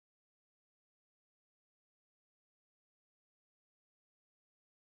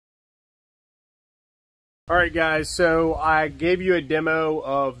All right, guys, so I gave you a demo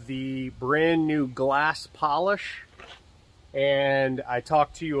of the brand new glass polish, and I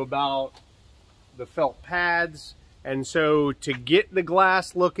talked to you about the felt pads. And so to get the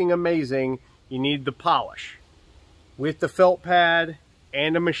glass looking amazing, you need the polish with the felt pad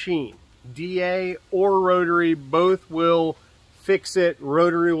and a machine. DA or rotary, both will fix it.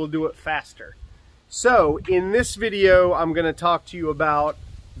 Rotary will do it faster. So in this video, I'm going to talk to you about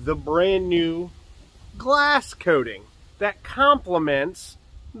the brand new glass coating that complements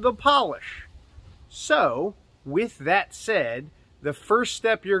the polish. So with that said, the first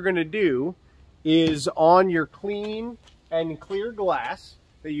step you're going to do is on your clean and clear glass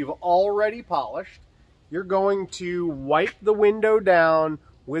that you've already polished, you're going to wipe the window down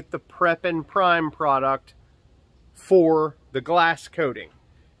with the Prep and Prime product for the glass coating.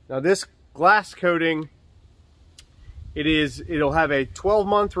 Now this glass coating, it'll have a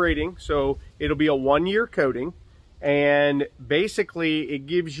 12-month rating, so it'll be a 1-year coating, and basically it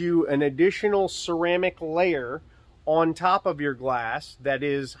gives you an additional ceramic layer on top of your glass that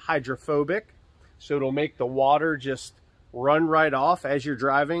is hydrophobic, so it'll make the water just run right off as you're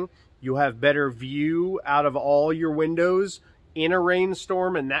driving. You'll have better view out of all your windows in a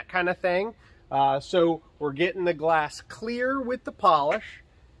rainstorm and that kind of thing. So we're getting the glass clear with the polish.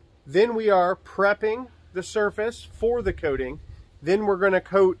 Then we are prepping the surface for the coating. Then we're going to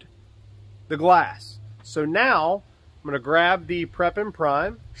coat the glass. So now I'm going to grab the Prep and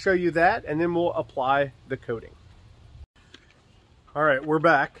Prime, show you that, and then we'll apply the coating. All right, we're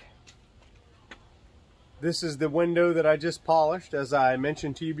back. This is the window that I just polished, as I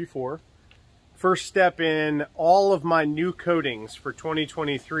mentioned to you before. First step in all of my new coatings for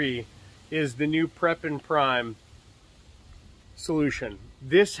 2023 is the new Prep and Prime solution.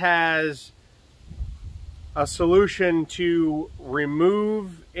 This has a solution to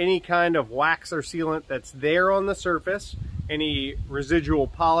remove any kind of wax or sealant that's there on the surface, any residual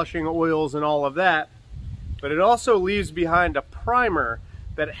polishing oils and all of that, but it also leaves behind a primer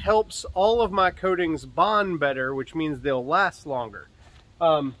that helps all of my coatings bond better, which means they'll last longer.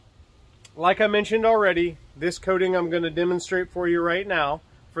 Like I mentioned already, this coating I'm going to demonstrate for you right now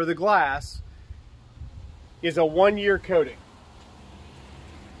for the glass is a 1-year coating.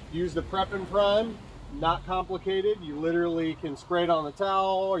 Use the Prep and Prime, not complicated. You literally can spray it on the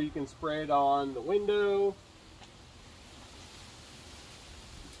towel or you can spray it on the window.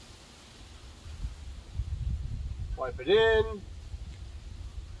 Wipe it in.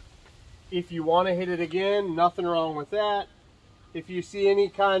 If you want to hit it again, nothing wrong with that. If you see any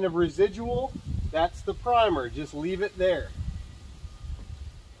kind of residual, that's the primer. Just leave it there.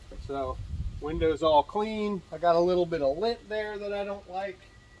 So, window's all clean. I got a little bit of lint there that I don't like.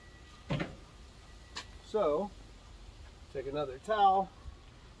 So, take another towel,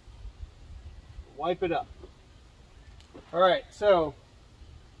 wipe it up. All right, so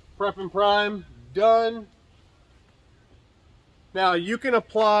Prep and Prime done. Now you can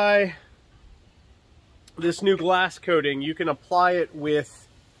apply this new glass coating. You can apply it with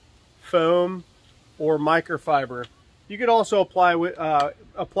foam or microfiber. You can also apply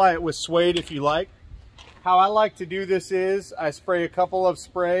it with suede if you like. How I like to do this is I spray a couple of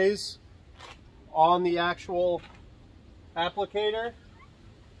sprays on the actual applicator,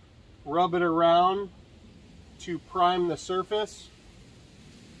 rub it around to prime the surface.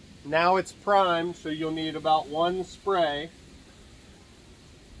 Now it's primed, so you'll need about 1 spray.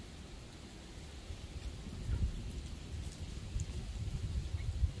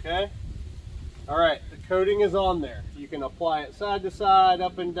 Okay? Alright, the coating is on there. You can apply it side to side,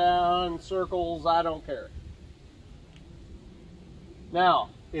 up and down, circles, I don't care. Now,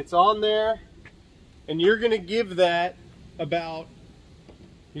 it's on there. And you're going to give that about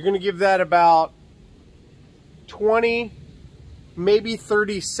 20, maybe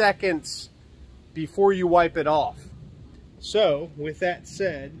 30 seconds before you wipe it off. So, with that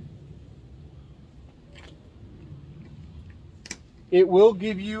said, it will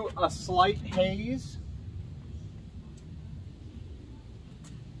give you a slight haze.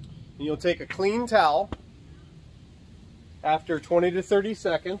 And you'll take a clean towel after 20 to 30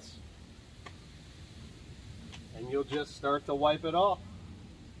 seconds. And you'll just start to wipe it off.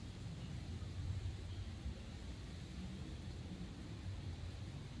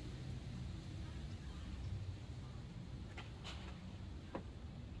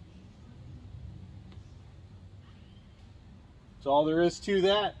 That's all there is to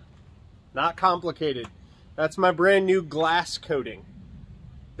that. Not complicated. That's my brand new glass coating.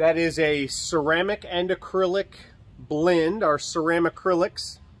 That is a ceramic and acrylic blend, our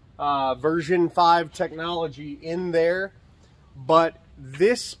Ceramacrylics version 5 technology in there. But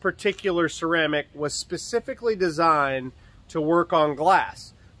this particular ceramic was specifically designed to work on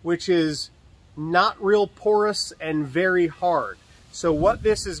glass, which is not real porous and very hard. So what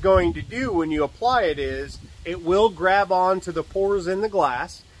this is going to do when you apply it is, it will grab onto the pores in the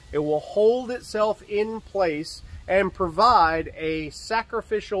glass, it will hold itself in place and provide a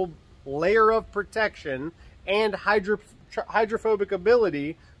sacrificial layer of protection and hydrophobic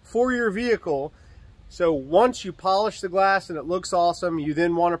ability for your vehicle. So once you polish the glass and it looks awesome, you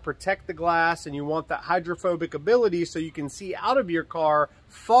then want to protect the glass and you want that hydrophobic ability so you can see out of your car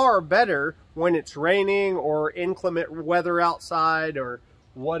far better when it's raining or inclement weather outside or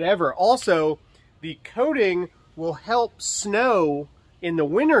whatever. Also, the coating will help snow in the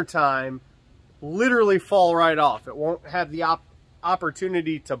wintertime literally fall right off. It won't have the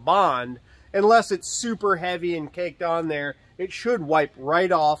opportunity to bond unless it's super heavy and caked on there. It should wipe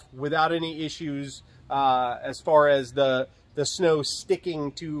right off without any issues as far as the snow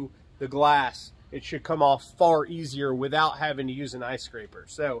sticking to the glass. It should come off far easier without having to use an ice scraper.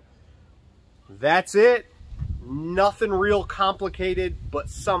 So that's it. Nothing real complicated, but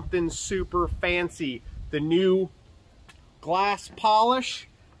something super fancy. The new glass polish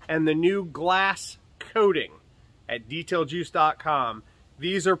and the new glass coating at detailjuice.com.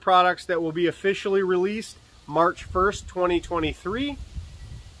 These are products that will be officially released March 1st, 2023.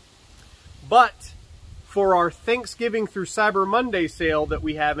 But for our Thanksgiving through Cyber Monday sale that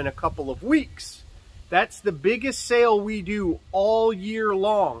we have in a couple of weeks, that's the biggest sale we do all year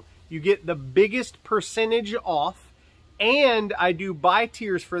long. You get the biggest percentage off, and I do buy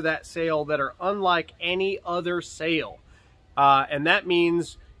tiers for that sale that are unlike any other sale. And that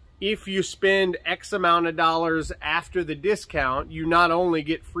means if you spend X amount of dollars after the discount, you not only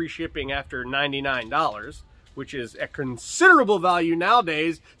get free shipping after $99, which is a considerable value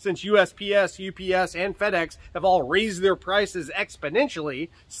nowadays since USPS, UPS, and FedEx have all raised their prices exponentially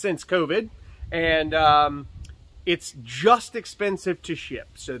since COVID. And it's just expensive to ship.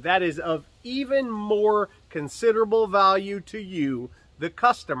 So that is of even more considerable value to you, the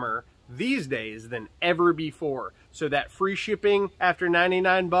customer, these days than ever before. So that free shipping after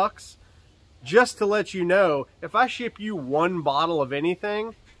 99 bucks, just to let you know, if I ship you one bottle of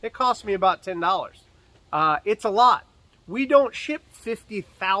anything, it costs me about $10. It's a lot. We don't ship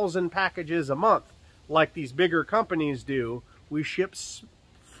 50,000 packages a month like these bigger companies do. We ship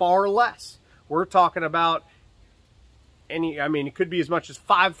far less. We're talking about it could be as much as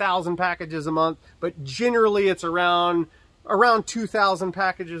 5,000 packages a month, but generally it's around 2,000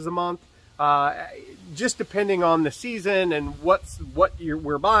 packages a month, just depending on the season and what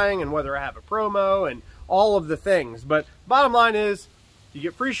we're buying and whether I have a promo and all of the things. But bottom line is, you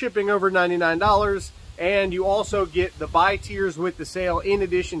get free shipping over $99, and you also get the buy tiers with the sale in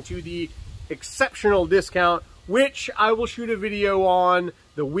addition to the exceptional discount, which I will shoot a video on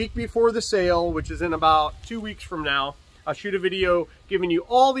the week before the sale, which is in about 2 weeks from now. I'll shoot a video giving you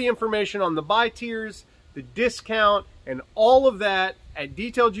all the information on the buy tiers, the discount, and all of that at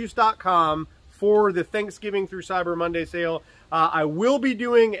detailjuice.com for the Thanksgiving through Cyber Monday sale. I will be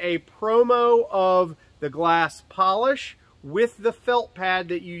doing a promo of the glass polish with the felt pad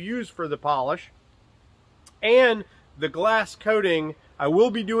that you use for the polish and the glass coating. I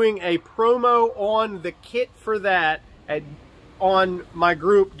will be doing a promo on the kit for that on my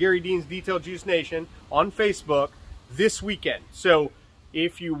group, Garry Dean's Detail Juice Nation, on Facebook this weekend. So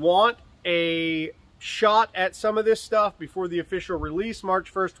if you want a shot at some of this stuff before the official release,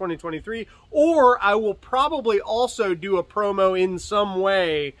 March 1st, 2023, or I will probably also do a promo in some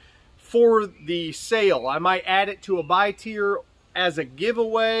way for the sale. I might add it to a buy tier as a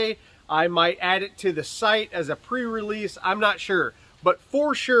giveaway. I might add it to the site as a pre-release. I'm not sure. But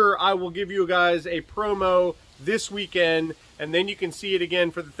for sure, I will give you guys a promo this weekend, and then you can see it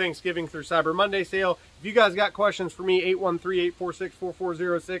again for the Thanksgiving through Cyber Monday sale. If you guys got questions for me,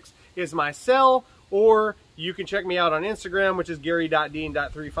 813-846-4406 is my cell, or you can check me out on Instagram, which is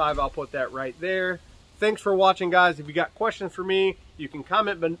Garry.Dean.35. I'll put that right there. Thanks for watching, guys. If you got questions for me, you can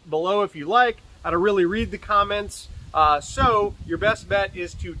comment below if you like. I don't really read the comments. So your best bet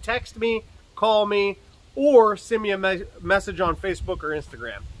is to text me, call me, or send me a message on Facebook or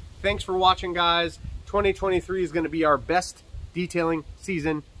Instagram. Thanks for watching, guys. 2023 is going to be our best detailing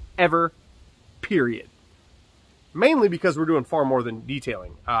season ever, period. Mainly because we're doing far more than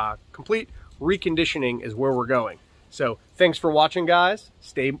detailing. Complete reconditioning is where we're going. So thanks for watching, guys.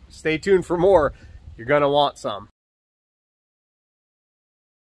 Stay tuned for more. You're going to want some.